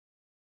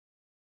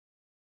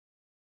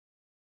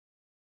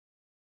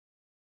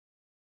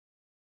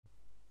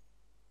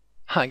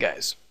Hi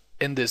guys,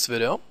 in this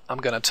video I'm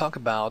gonna talk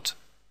about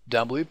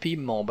WP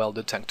Mobile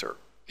Detector.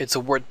 It's a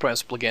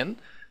WordPress plugin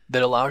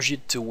that allows you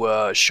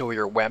to show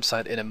your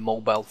website in a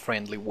mobile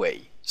friendly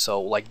way. So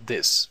like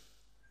this.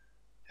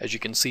 As you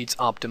can see, it's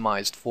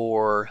optimized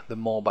for the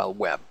mobile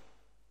web.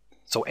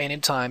 So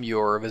anytime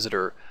your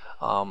visitor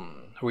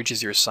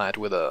reaches your site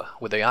with the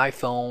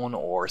iPhone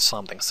or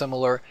something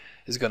similar,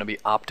 is going to be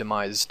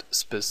optimized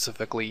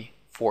specifically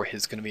for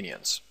his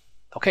convenience.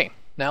 Okay,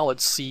 now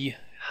let's see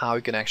how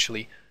you can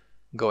actually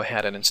go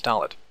ahead and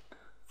install it.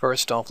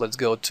 First off, let's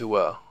go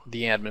to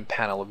the admin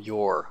panel of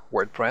your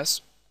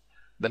WordPress,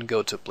 then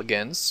go to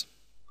Plugins,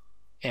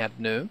 Add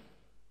New.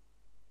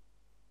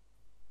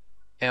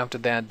 After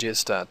that,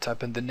 just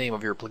type in the name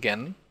of your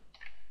plugin,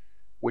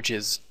 which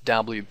is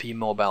WP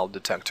Mobile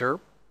Detector.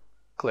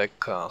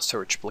 Click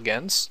Search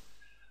Plugins,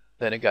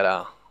 then you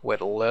gotta wait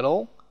a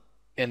little,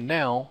 and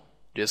now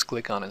just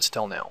click on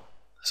Install Now.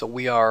 So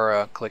we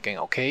are clicking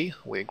OK,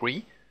 we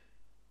agree,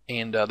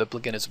 and the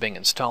plugin is being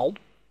installed.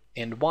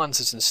 And once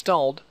it's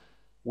installed,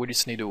 we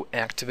just need to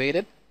activate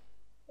it,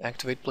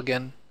 activate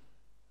plugin,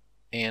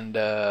 and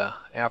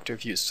after a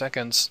few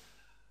seconds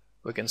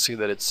we can see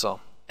that it's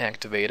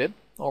activated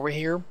over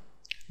here.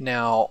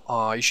 Now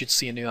you should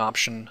see a new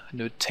option, a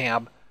new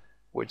tab,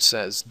 which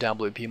says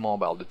WP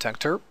Mobile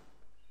Detector,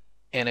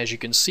 and as you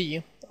can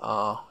see,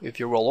 if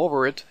you roll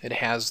over it, it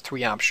has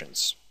three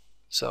options.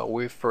 So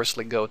we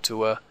firstly go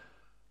to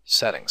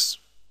Settings,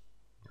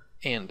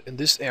 and in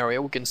this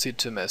area we can see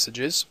two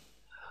messages.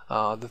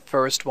 The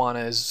first one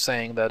is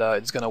saying that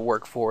it's going to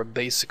work for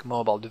basic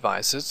mobile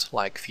devices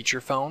like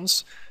feature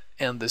phones,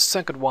 and the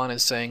second one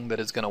is saying that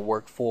it's going to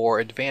work for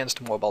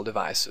advanced mobile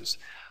devices,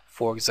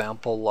 for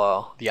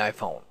example the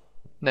iPhone.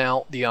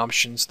 Now the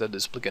options that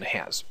this plugin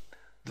has.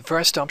 The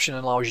first option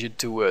allows you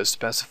to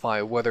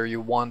specify whether you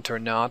want or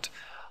not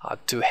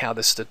to have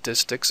the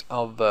statistics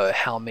of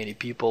how many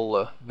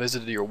people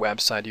visited your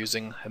website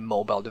using a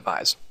mobile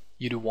device.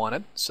 You do want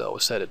it, so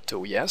set it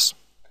to yes.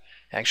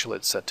 Actually,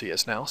 it's set to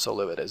yes now, so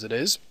leave it as it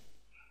is.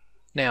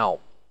 Now,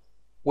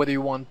 whether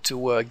you want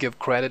to give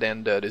credit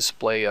and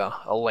display a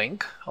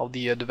link of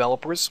the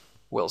developers,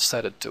 we'll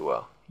set it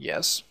to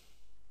yes.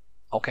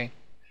 Okay.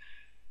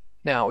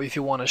 Now, if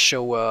you want to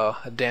show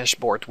a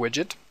dashboard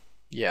widget,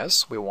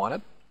 yes, we want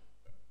it.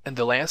 And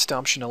the last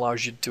option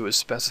allows you to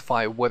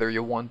specify whether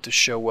you want to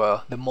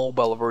show the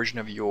mobile version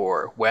of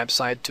your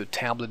website to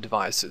tablet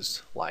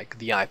devices, like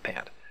the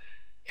iPad.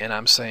 And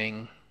I'm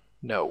saying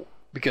no,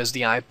 because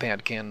the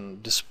iPad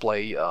can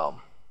display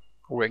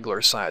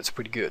regular size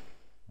pretty good.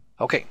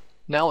 Okay,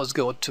 now let's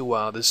go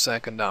to the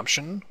second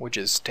option, which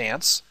is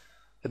stats.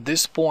 At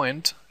this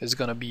point, it's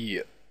gonna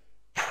be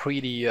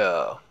pretty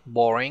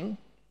boring,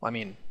 I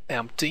mean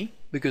empty,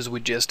 because we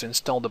just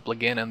installed the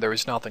plugin and there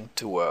is nothing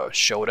to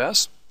show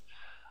us.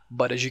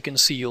 But as you can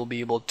see, you'll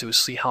be able to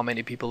see how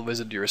many people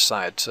visit your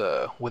site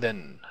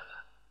within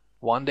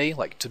one day,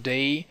 like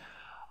today,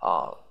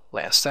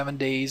 last 7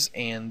 days,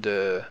 and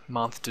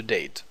month to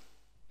date.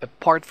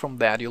 Apart from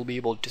that, you'll be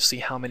able to see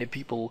how many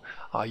people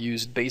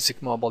used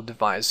basic mobile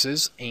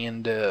devices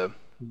and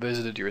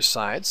visited your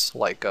sites,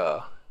 like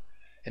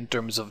in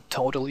terms of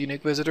total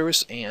unique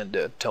visitors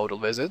and total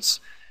visits.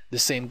 The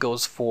same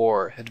goes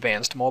for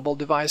advanced mobile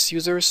device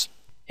users,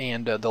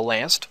 and the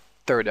last,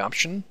 third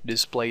option,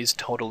 displays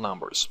total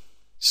numbers.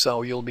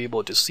 So you'll be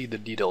able to see the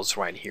details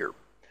right here.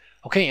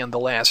 Okay, and the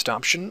last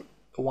option,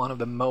 one of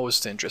the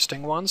most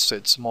interesting ones,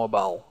 it's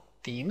mobile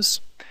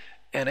themes.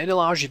 And it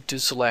allows you to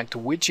select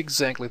which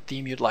exactly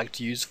theme you'd like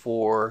to use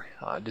for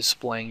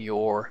displaying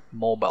your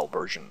mobile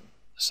version.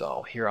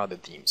 So here are the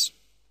themes.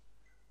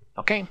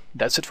 Okay,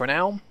 that's it for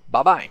now.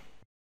 Bye-bye.